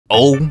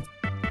Oh,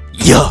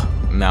 yeah.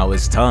 Now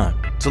it's time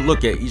to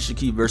look at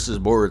Isshiki versus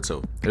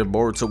Boruto. If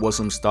Boruto was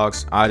some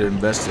stocks, I'd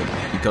invest in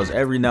it, because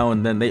every now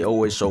and then they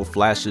always show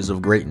flashes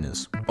of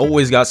greatness.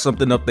 Always got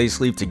something up their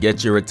sleeve to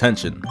get your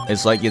attention.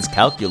 It's like it's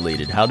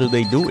calculated. How do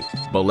they do it?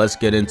 But let's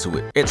get into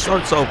it. It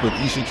starts off with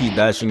Isshiki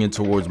dashing in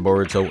towards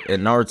Boruto,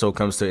 and Naruto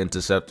comes to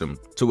intercept him,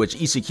 to which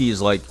Isshiki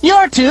is like,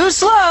 "You're too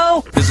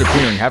slow!"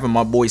 disappearing, having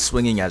my boy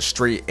swinging at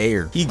straight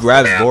air. He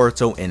grabs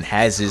Boruto and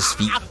has his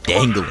feet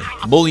dangling,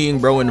 bullying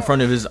bro in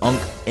front of his unk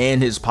and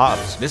his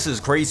pops. This is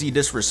crazy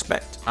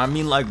disrespect. I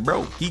mean, like,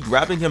 bro, he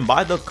grabbing him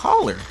by the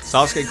collar.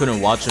 Sasuke couldn't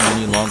watch him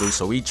any longer,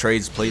 so he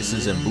trades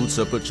places and boots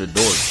up with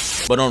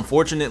Chidori. But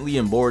unfortunately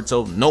in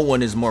Boruto, no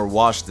one is more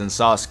washed than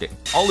Sasuke.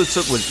 All it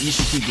took was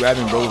Isshiki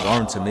grabbing bro's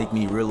arm to make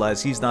me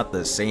realize he's not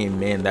the same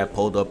man that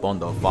pulled up on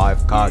the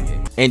 5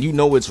 Kage. And you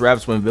know it's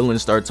raps when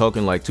villains start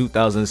talking like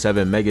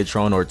 2007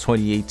 Megatron or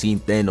 2018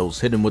 Thanos,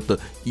 hit him with the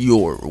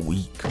 "you're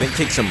weak," then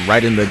kicks him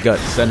right in the gut,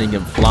 sending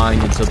him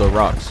flying into the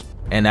rocks.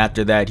 And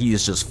after that, he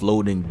is just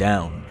floating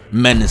down,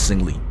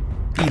 menacingly.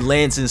 He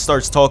lands and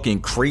starts talking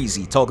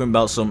crazy, talking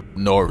about some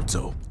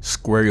 "Naruto,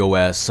 square your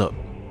ass up.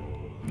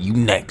 You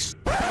next."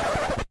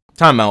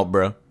 Time out,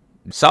 bruh.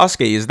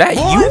 Sasuke, is that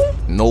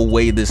you? No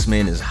way this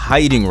man is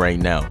hiding right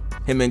now.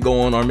 Him and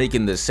Gohan are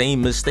making the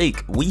same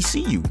mistake. We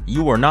see you.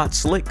 You are not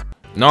slick.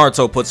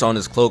 Naruto puts on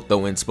his cloak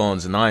though and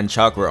spawns 9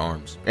 chakra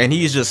arms. And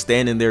he's just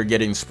standing there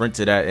getting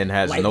sprinted at and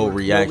has no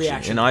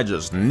reaction. And I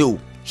just knew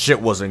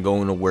shit wasn't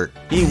going to work.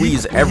 He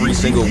reads every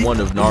single one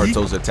of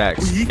Naruto's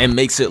attacks and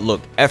makes it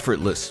look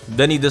effortless.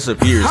 Then he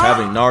disappears,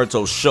 having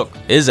Naruto shook.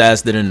 His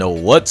ass didn't know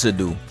what to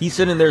do. He's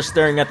sitting there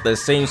staring at the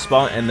same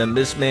spot, and then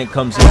this man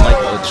comes in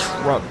like a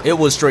truck. It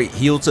was straight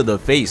heel to the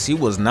face. He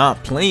was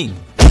not playing.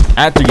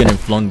 After getting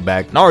flung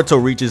back,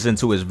 Naruto reaches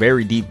into his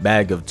very deep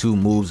bag of 2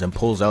 moves and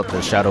pulls out the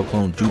Shadow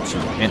Clone Jutsu.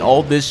 And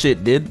all this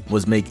shit did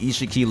was make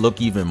Isshiki look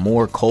even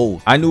more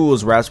cold. I knew it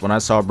was raps when I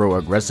saw bro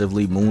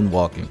aggressively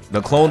moonwalking.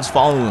 The clones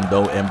follow him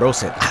though, and bro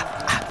said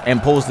and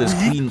pulls this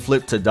clean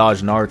flip to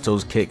dodge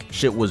Naruto's kick.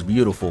 Shit was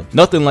beautiful.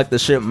 Nothing like the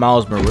shit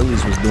Miles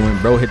Morales was doing.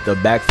 Bro hit the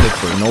backflip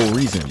for no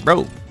reason.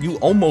 Bro, you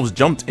almost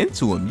jumped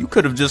into him. You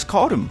could have just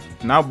caught him.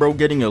 Now bro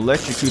getting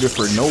electrocuted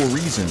for no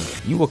reason.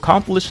 You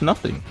accomplished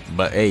nothing.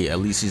 But hey, at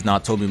least he's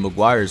not Tobey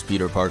Maguire's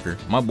Peter Parker.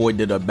 My boy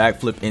did a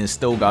backflip and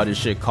still got his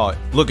shit caught.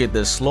 Look at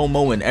this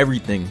slow-mo and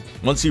everything.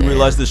 Once he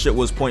realized this shit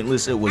was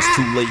pointless, it was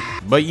too late.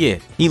 But yeah,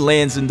 he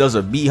lands and does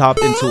a B-hop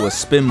into a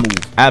spin move,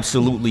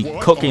 absolutely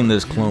cooking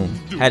this clone.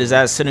 Had his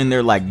ass sitting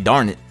there like,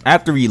 darn it.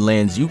 After he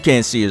lands, you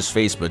can't see his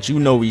face, but you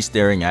know he's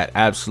staring at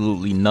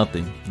absolutely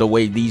nothing. The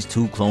way these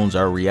 2 clones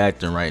are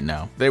reacting right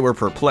now. They were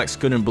perplexed,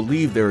 couldn't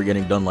believe they were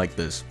getting done like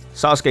this.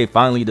 Sasuke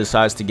finally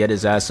decides to get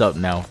his ass up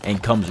now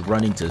and comes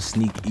running to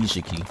sneak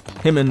Isshiki.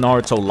 Him and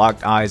Naruto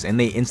locked eyes and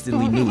they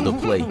instantly knew the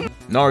play.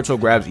 Naruto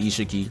grabs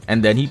Isshiki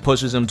and then he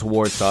pushes him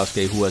towards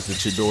Sasuke, who has the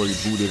Chidori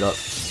booted up.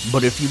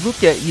 But if you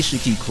look at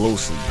Isshiki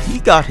closely, he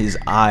got his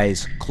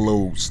eyes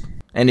closed.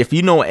 And if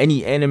you know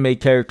any anime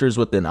characters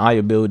with an eye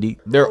ability,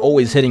 they're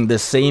always hitting the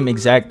same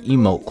exact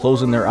emote,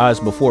 closing their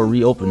eyes before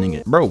reopening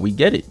it. Bro, we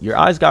get it. Your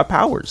eyes got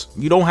powers.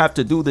 You don't have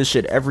to do this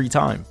shit every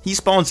time. He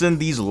spawns in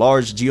these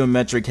large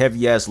geometric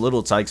heavy ass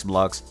little Tykes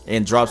blocks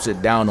and drops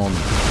it down on me.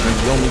 And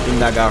the only thing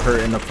that got hurt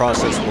in the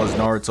process was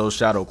Naruto's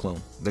Shadow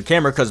Clone. The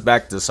camera cuts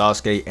back to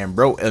Sasuke and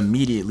bro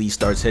immediately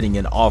starts hitting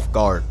it off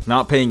guard,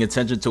 not paying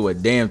attention to a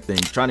damn thing,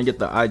 trying to get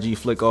the IG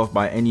flick off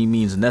by any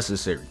means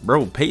necessary.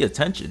 Bro, pay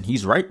attention,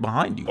 he's right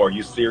behind you. Are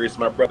you serious,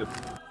 my brother?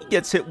 He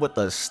gets hit with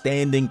a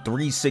standing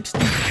 360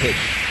 kick,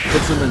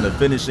 puts him in the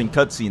finishing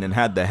cutscene and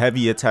had the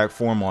heavy attack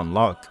form on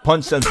lock.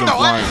 Punch sends him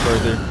flying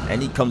further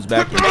and he comes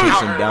back and kicks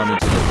him down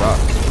into the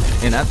rocks.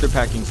 And after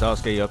packing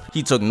Sasuke up,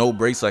 he took no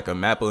breaks like a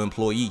Mappa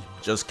employee,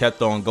 just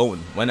kept on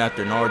going, went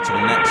after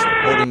Naruto next,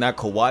 holding that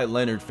Kawhi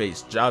Leonard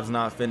face, job's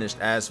not finished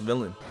ass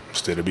villain.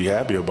 Still to be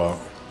happy about.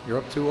 You're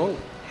up 2-0.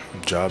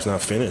 Job's not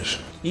finished.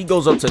 He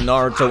goes up to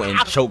Naruto and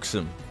chokes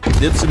him,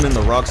 dips him in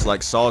the rocks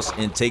like sauce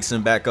and takes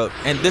him back up.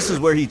 And this is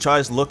where he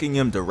tries looking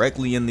him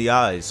directly in the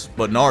eyes,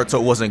 but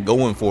Naruto wasn't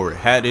going for it,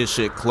 had his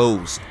shit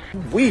closed.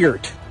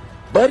 Weird,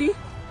 buddy.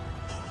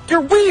 You're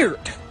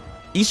weird.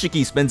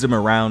 Isshiki spins him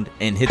around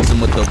and hits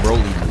him with the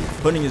Broly move,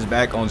 putting his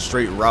back on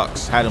straight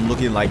rocks, had him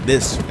looking like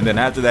this, and then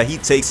after that he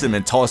takes him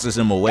and tosses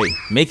him away,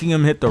 making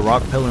him hit the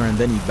rock pillar, and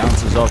then he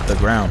bounces off the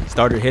ground.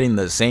 Started hitting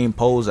the same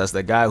pose as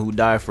the guy who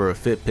died for a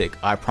fit pick.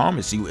 I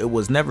promise you, it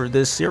was never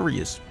this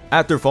serious.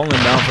 After falling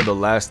down for the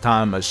last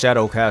time, a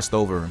shadow cast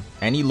over him,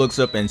 and he looks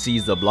up and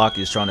sees the block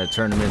is trying to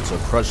turn him into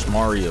Crush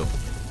Mario.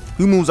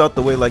 He moves out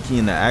the way like he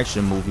in the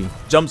action movie,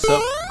 jumps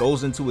up,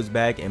 goes into his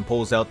bag and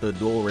pulls out the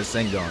dual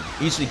Rasengan.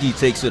 Isshiki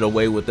takes it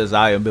away with his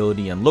eye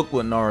ability, and look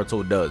what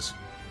Naruto does.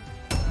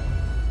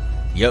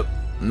 Yep,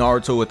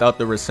 Naruto without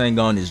the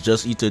Rasengan is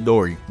just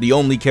Itadori, the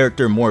only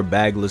character more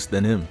bagless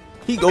than him.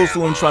 He goes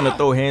to him trying to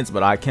throw hands,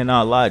 but I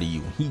cannot lie to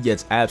you, he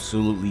gets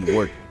absolutely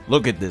worked.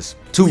 Look at this.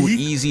 2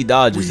 easy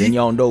dodges, and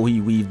y'all know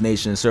he Weave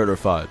Nation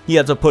certified. He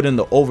had to put in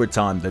the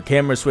overtime. The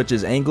camera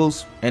switches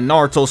angles, and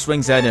Naruto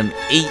swings at him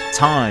 8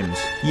 times.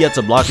 He had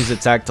to block his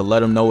attack to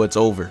let him know it's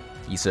over.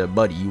 He said,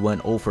 buddy, you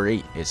went 0 for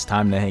 8. It's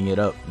time to hang it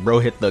up. Bro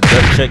hit the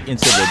gut check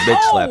into the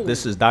bitch slap.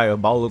 This is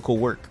diabolical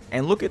work.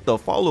 And look at the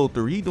follow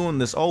through. He doing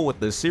this all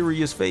with a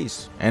serious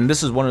face. And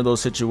this is one of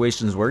those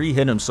situations where he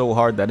hit him so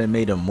hard that it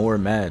made him more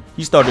mad.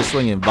 He started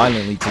swinging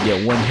violently to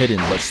get one hit in,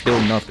 but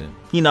still nothing.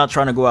 He not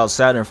trying to go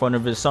outside in front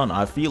of his son.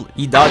 I feel it.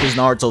 He dodges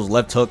Naruto's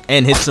left hook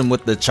and hits him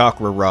with the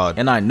chakra rod.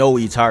 And I know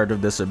he's tired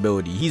of this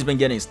ability. He's been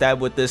getting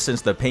stabbed with this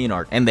since the pain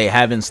arc, and they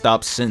haven't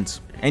stopped since.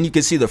 And you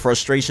can see the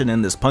frustration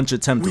in this punch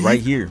attempt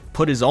right here.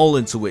 Put his all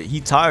into it. He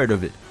tired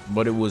of it,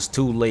 but it was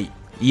too late.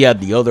 He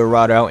had the other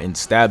rod out and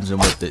stabs him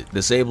with it,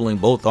 disabling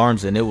both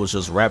arms, and it was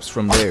just wraps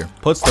from there.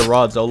 Puts the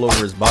rods all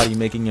over his body,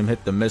 making him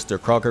hit the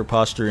Mr. Crocker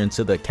posture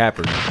into the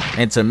capper.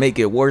 And to make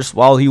it worse,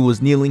 while he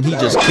was kneeling, he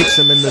just kicks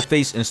him in the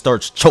face and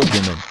starts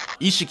choking him.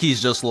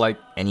 Ishiki's just like,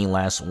 any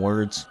last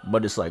words?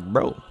 But it's like,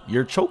 bro,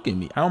 you're choking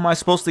me. How am I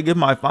supposed to give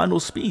my final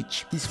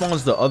speech? He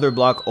spawns the other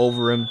block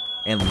over him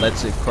and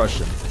lets it crush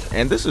him.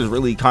 And this is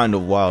really kind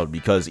of wild,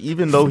 because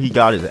even though he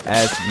got his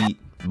ass beat,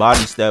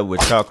 body stabbed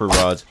with chakra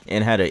rods,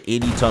 and had an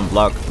 80-ton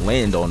block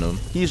land on him,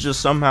 he's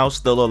just somehow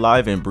still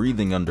alive and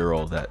breathing under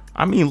all that.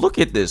 I mean, look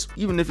at this.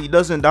 Even if he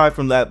doesn't die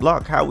from that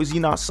block, how is he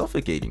not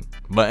suffocating?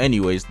 But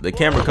anyways, the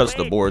camera cuts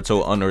to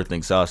Boruto unearthing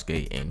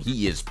Sasuke, and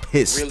he is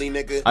pissed. Really,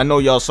 nigga? I know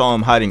y'all saw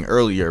him hiding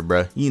earlier,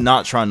 bruh. He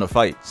not trying to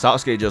fight.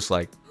 Sasuke just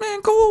like, man,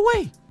 go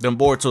away. Then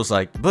Boruto's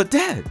like, but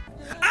dad.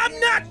 I'm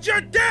not your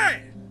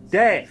dad!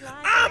 Dad.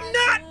 I'm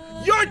not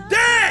your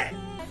dad!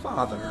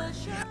 Father.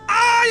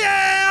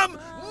 I am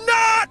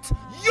not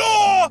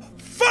your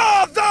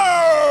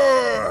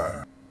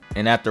father!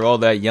 And after all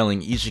that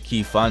yelling,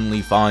 Isshiki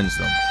finally finds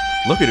them.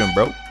 Look at him,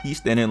 bro. He's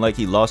standing like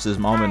he lost his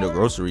mom in the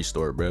grocery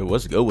store, bro.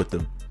 What's good with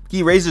him?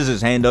 He raises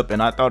his hand up,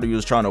 and I thought he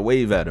was trying to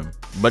wave at him,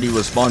 but he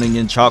was spawning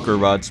in chakra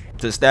rods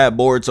to stab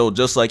Boruto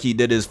just like he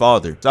did his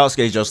father.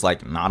 Sasuke's just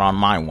like, not on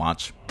my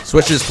watch.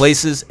 Switches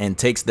places and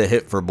takes the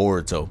hit for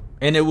Boruto.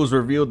 And it was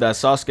revealed that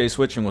Sasuke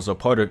switching was a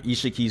part of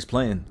Isshiki's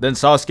plan. Then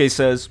Sasuke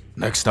says,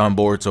 next time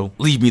Boruto,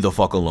 leave me the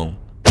fuck alone.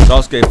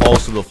 Sasuke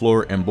falls to the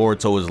floor, and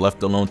Boruto is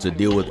left alone to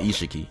deal with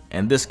Isshiki.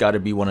 And this gotta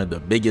be one of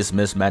the biggest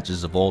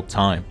mismatches of all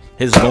time.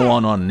 His go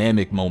on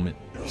Namek moment.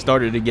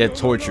 Started to get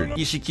tortured.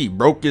 Isshiki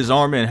broke his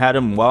arm and had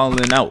him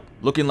wilding out,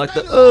 looking like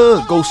the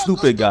go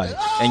stupid guy,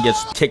 and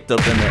gets kicked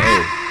up in the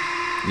air.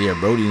 Yeah,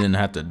 Brody didn't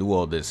have to do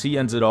all this. He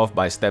ends it off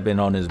by stepping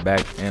on his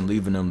back and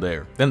leaving him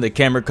there. Then the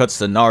camera cuts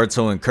to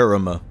Naruto and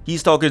Kurama.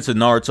 He's talking to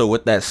Naruto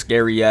with that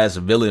scary ass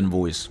villain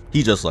voice.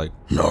 He just like,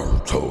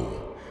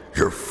 Naruto,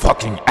 you're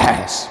fucking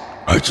ass.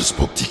 I just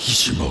spoke to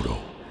Kishimoto.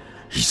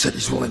 He said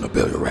he's willing to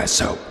bail your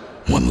ass out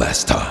one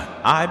last time.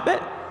 I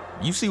bet.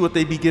 You see what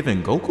they be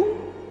giving Goku?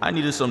 I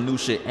needed some new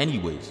shit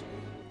anyways.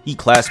 He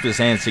clasps his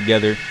hands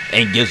together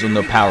and gives him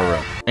the power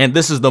up. And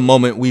this is the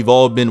moment we've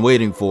all been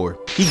waiting for.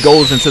 He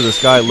goes into the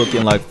sky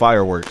looking like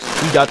fireworks.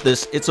 He got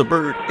this it's a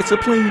bird, it's a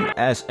plane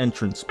ass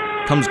entrance.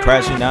 Comes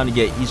crashing down to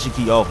get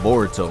Isshiki off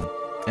Boruto.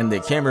 And the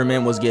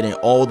cameraman was getting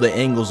all the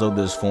angles of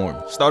this form.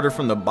 Started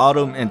from the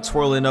bottom and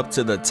twirling up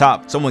to the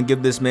top. Someone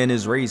give this man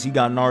his raise. He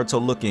got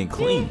Naruto looking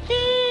clean.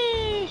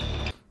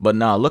 But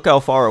nah, look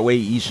how far away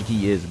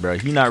Isshiki is, bro.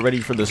 He not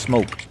ready for the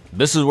smoke.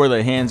 This is where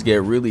the hands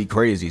get really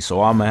crazy,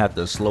 so I'm gonna have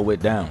to slow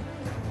it down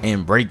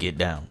and break it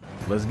down.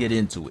 Let's get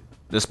into it.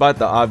 Despite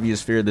the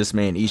obvious fear this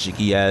man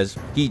Isshiki has,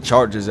 he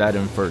charges at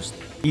him first.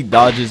 He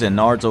dodges and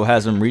Naruto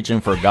has him reaching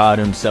for God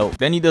himself.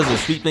 Then he does a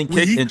sweeping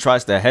kick and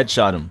tries to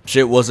headshot him.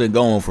 Shit wasn't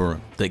going for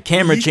him. The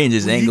camera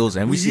changes angles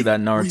and we see that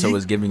Naruto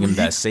is giving him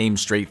that same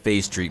straight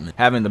face treatment,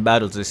 having the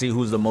battle to see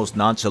who's the most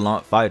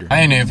nonchalant fighter. I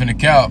ain't even finna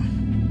count.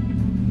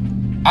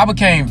 I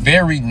became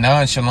very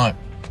nonchalant.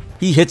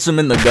 He hits him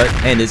in the gut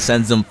and it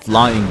sends him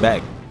flying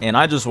back. And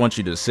I just want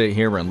you to sit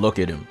here and look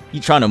at him. He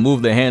trying to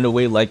move the hand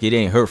away like it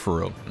ain't hurt for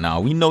real.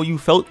 Now we know you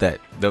felt that.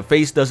 The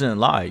face doesn't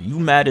lie. You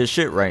mad as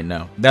shit right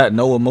now. That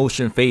no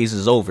emotion phase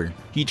is over.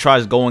 He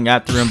tries going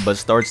after him but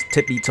starts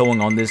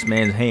tippy-toeing on this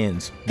man's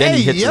hands. Then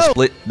he hits a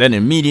split. Then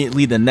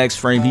immediately the next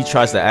frame he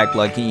tries to act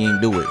like he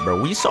ain't do it.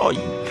 Bro, we saw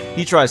you.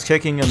 He tries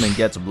kicking him and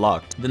gets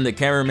blocked. Then the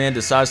cameraman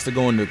decides to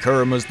go into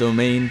Kurama's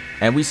domain.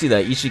 And we see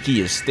that Isshiki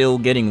is still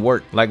getting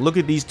worked. Like, look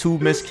at these two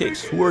missed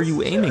kicks. Who are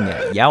you aiming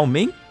at? Yao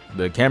Ming?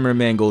 The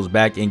cameraman goes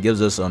back and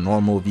gives us a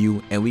normal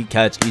view, and we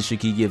catch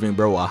Isshiki giving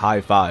bro a high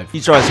five.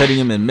 He tries hitting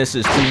him and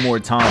misses 2 more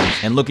times.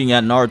 And looking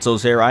at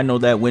Naruto's hair, I know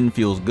that wind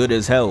feels good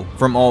as hell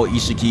from all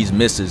Ishiki's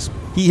misses.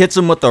 He hits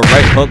him with the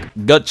right hook,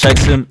 gut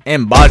checks him,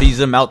 and bodies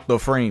him out the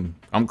frame.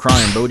 I'm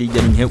crying, Brody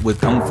getting hit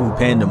with Kung Fu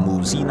Panda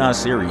moves. He not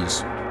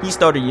serious. He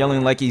started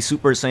yelling like he's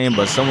Super Saiyan,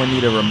 but someone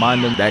need to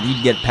remind him that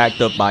he'd get packed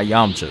up by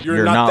Yamcha.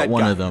 You're not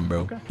one of them,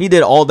 bro. He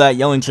did all that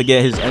yelling to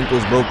get his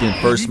ankles broken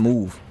first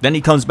move. Then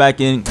he comes back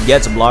in,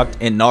 gets blocked,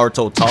 and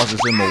Naruto tosses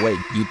him away.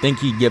 You'd think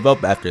he'd give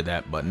up after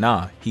that, but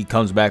nah, he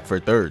comes back for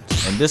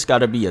thirds. And this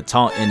gotta be a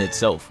taunt in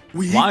itself.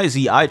 Why is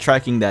he eye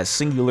tracking that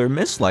singular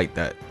miss like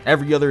that?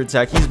 Every other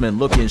attack he's been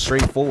looking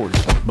straight forward.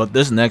 But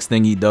this next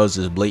thing he does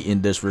is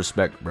blatant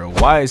disrespect, bro.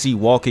 Why is he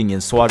walking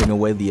and swatting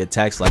away the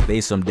attacks like they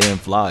some damn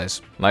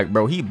flies? Like,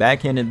 bro, he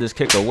backhanded this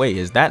kick away.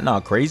 Is that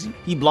not crazy?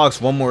 He blocks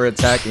one more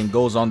attack and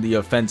goes on the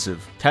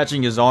offensive,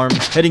 catching his arm,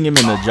 hitting him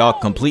in the jaw,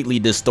 completely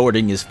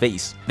distorting his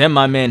face. Then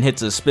my man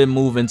hits a spin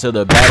move into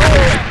the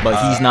back, but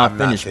he's not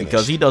finished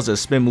because he does a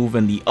spin move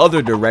in the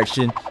other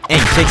direction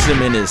and kicks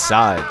him in his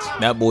sides.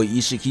 That boy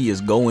ISSHIKI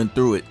is going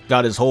through it.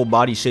 Got his whole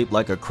body shaped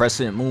like a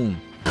crescent moon.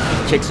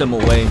 Kicks him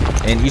away,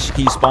 and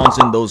ISSHIKI spawns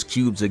in those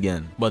cubes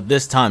again. But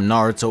this time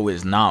Naruto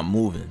is not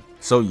moving,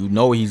 so you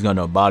know he's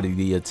gonna body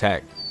the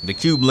attack. The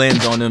cube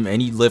lands on him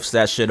and he lifts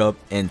that shit up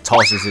and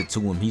tosses it to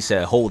him. He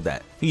said, hold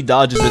that. He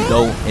dodges it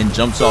though and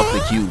jumps off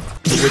the cube,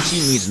 which he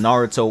meets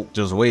Naruto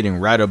just waiting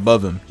right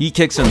above him. He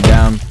kicks him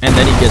down and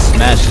then he gets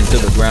smashed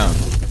into the ground.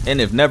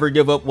 And if Never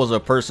Give Up was a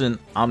person,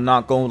 I'm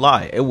not gonna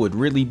lie, it would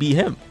really be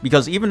him.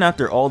 Because even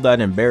after all that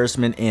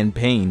embarrassment and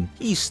pain,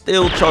 he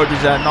still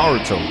charges at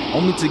Naruto,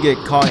 only to get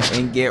caught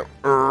and get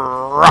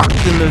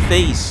rocked in the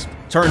face.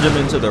 Turned him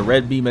into the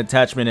red beam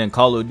attachment in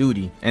Call of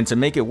Duty, and to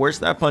make it worse,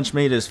 that punch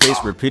made his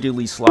face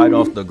repeatedly slide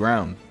off the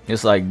ground.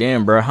 It's like,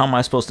 damn bro, how am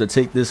I supposed to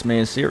take this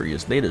man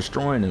serious? They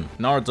destroying him.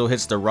 Naruto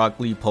hits the Rock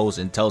Lee pose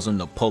and tells him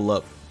to pull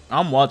up.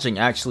 I'm watching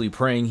actually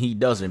praying he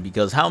doesn't,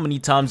 because how many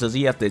times does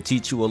he have to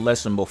teach you a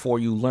lesson before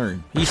you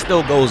learn? He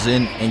still goes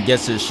in and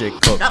gets his shit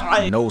cooked.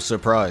 No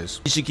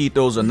surprise. ISSHIKI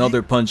throws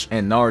another punch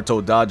and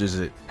Naruto dodges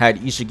it. Had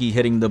ISSHIKI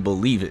hitting the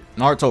believe it.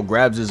 Naruto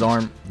grabs his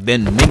arm,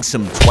 then minks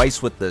him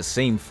twice with the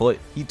same foot.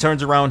 He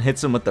turns around,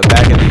 hits him with the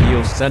back of the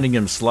heel, sending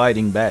him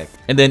sliding back.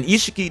 And then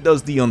ISSHIKI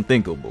does the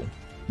unthinkable.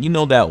 You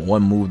know that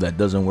one move that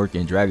doesn't work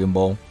in Dragon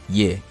Ball?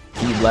 Yeah,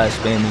 Ki Blast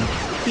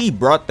spamming. He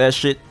brought that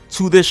shit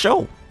to this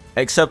show.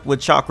 Except with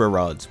chakra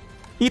rods.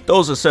 He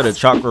throws a set of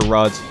chakra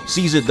rods,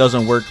 sees it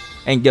doesn't work,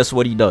 and guess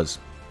what he does?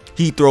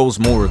 He throws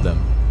more of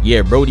them.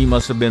 Yeah, Brody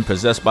must have been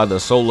possessed by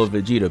the soul of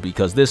Vegeta,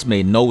 because this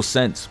made no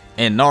sense.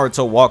 And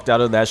Naruto walked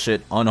out of that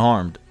shit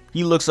unharmed.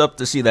 He looks up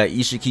to see that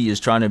ISSHIKI is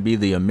trying to be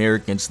the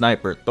American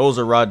sniper, throws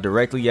a rod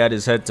directly at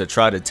his head to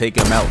try to take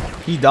him out.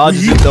 He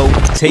dodges it though,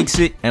 takes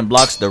it, and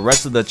blocks the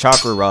rest of the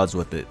chakra rods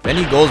with it. Then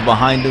he goes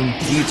behind him,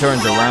 he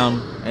turns around,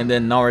 and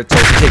then Naruto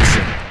kicks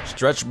him.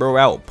 Stretch bro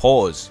out,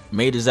 pause,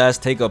 made his ass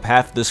take up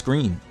half the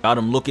screen, got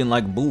him looking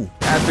like Boo.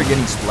 After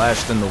getting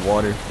splashed in the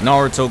water,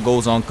 Naruto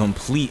goes on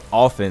complete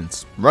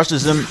offense,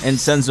 rushes him and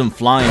sends him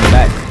flying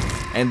back.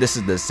 And this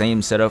is the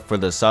same setup for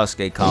the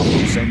Sasuke combo,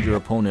 send your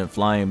opponent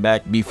flying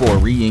back before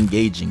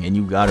re-engaging and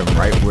you got him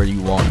right where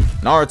you want him.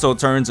 Naruto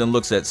turns and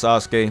looks at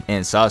Sasuke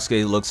and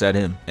Sasuke looks at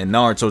him, and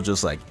Naruto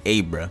just like,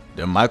 hey bruh,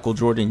 did Michael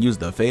Jordan use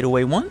the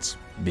fadeaway once?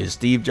 Did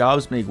Steve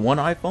Jobs make one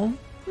iPhone?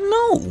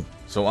 No.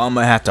 So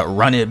I'ma have to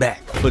run it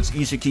back. Puts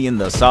ISSHIKI in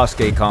the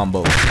Sasuke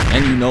combo,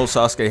 and you know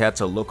Sasuke had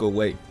to look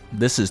away.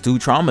 This is too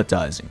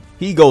traumatizing.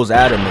 He goes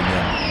at him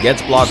again,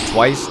 gets blocked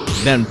twice,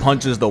 then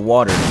punches the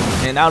water,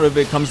 and out of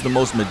it comes the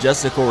most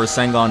majestical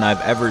Rasengan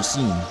I've ever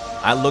seen.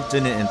 I looked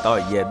in it and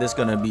thought, yeah, this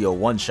gonna be a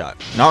one-shot.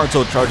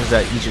 Naruto charges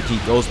at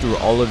ISSHIKI, goes through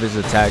all of his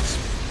attacks,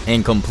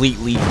 and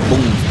completely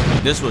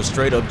boom. This was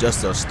straight up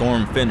just a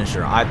storm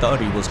finisher. I thought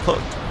he was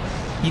cooked.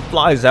 He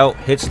flies out,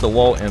 hits the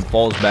wall, and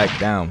falls back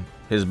down.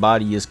 His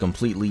body is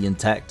completely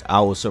intact.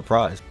 I was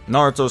surprised.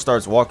 Naruto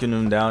starts walking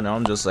him down, and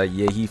I'm just like,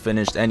 yeah, he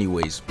finished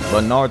anyways.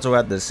 But Naruto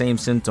had the same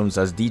symptoms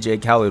as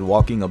DJ Khaled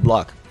walking a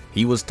block.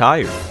 He was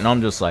tired, and I'm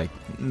just like,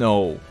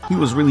 no. He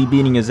was really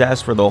beating his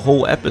ass for the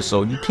whole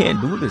episode. You can't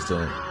do this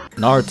to him.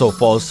 Naruto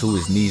falls to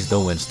his knees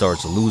though and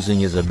starts losing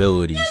his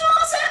abilities.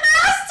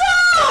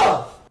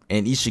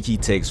 And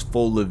ISSHIKI takes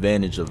full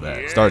advantage of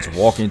that. Starts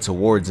walking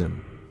towards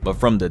him. But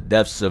from the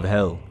depths of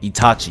hell,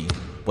 Itachi,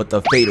 with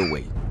the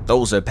fadeaway,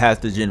 throws a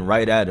pathogen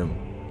right at him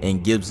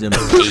and gives him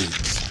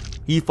AIDS.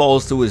 He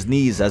falls to his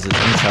knees as his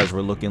insides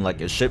were looking like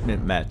a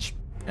shipment match.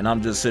 And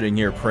I'm just sitting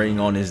here praying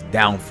on his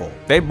downfall.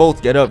 They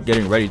both get up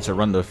getting ready to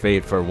run the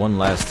fade for one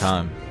last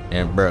time.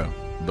 And bruh,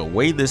 the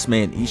way this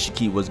man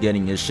ISSHIKI was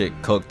getting his shit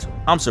cooked,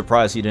 I'm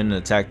surprised he didn't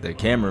attack the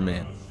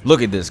cameraman.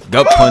 Look at this,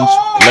 gut punch,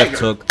 left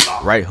hook,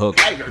 right hook,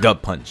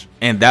 gut punch.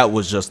 And that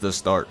was just the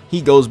start.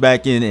 He goes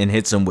back in and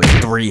hits him with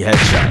 3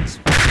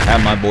 headshots.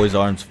 Had my boy's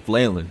arms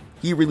flailing.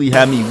 He really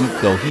had me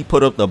weak though. He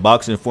put up the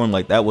boxing form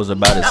like that was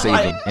about to save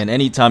him. And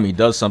anytime he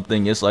does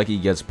something, it's like he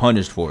gets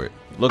punished for it.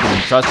 Look at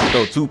him, tries to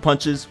throw 2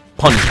 punches,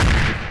 punish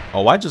me.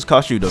 Oh, I just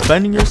caught you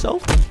defending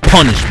yourself?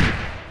 Punish me.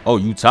 Oh,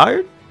 you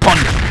tired?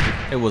 Punish me.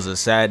 It was a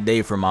sad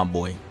day for my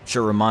boy.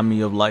 Sure remind me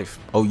of life.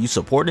 Oh, you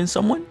supporting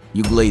someone?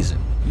 You glazing.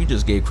 You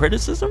just gave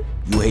criticism?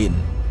 You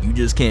hating. You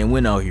just can't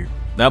win out here.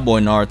 That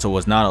boy Naruto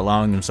was not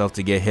allowing himself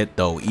to get hit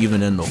though,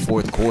 even in the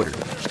 4th quarter.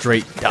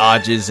 Straight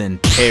dodges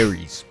and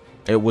parries.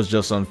 It was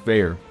just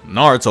unfair.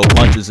 Naruto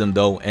punches him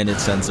though, and it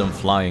sends him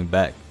flying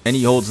back. And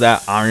he holds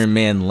that Iron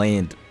Man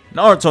land.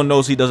 Naruto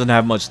knows he doesn't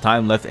have much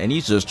time left, and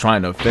he's just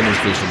trying to finish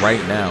this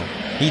right now.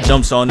 He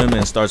jumps on him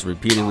and starts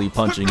repeatedly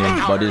punching him,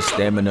 but his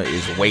stamina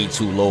is way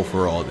too low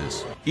for all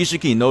this.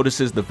 ISSHIKI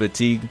notices the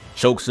fatigue,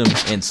 chokes him,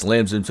 and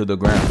slams him to the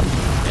ground.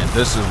 And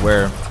this is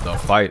where the The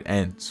fight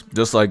ends.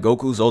 Just like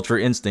Goku's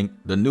Ultra Instinct,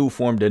 the new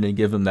form didn't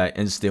give him that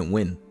instant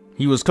win.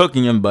 He was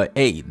cooking him, but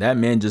hey, that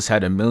man just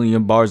had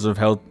 1,000,000 bars of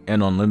health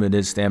and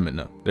unlimited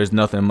stamina. There's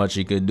nothing much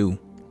he could do.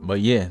 But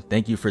yeah,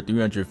 thank you for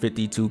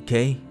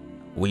 352k.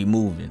 We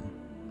moving.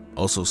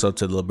 Also sub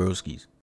to the Broskiis.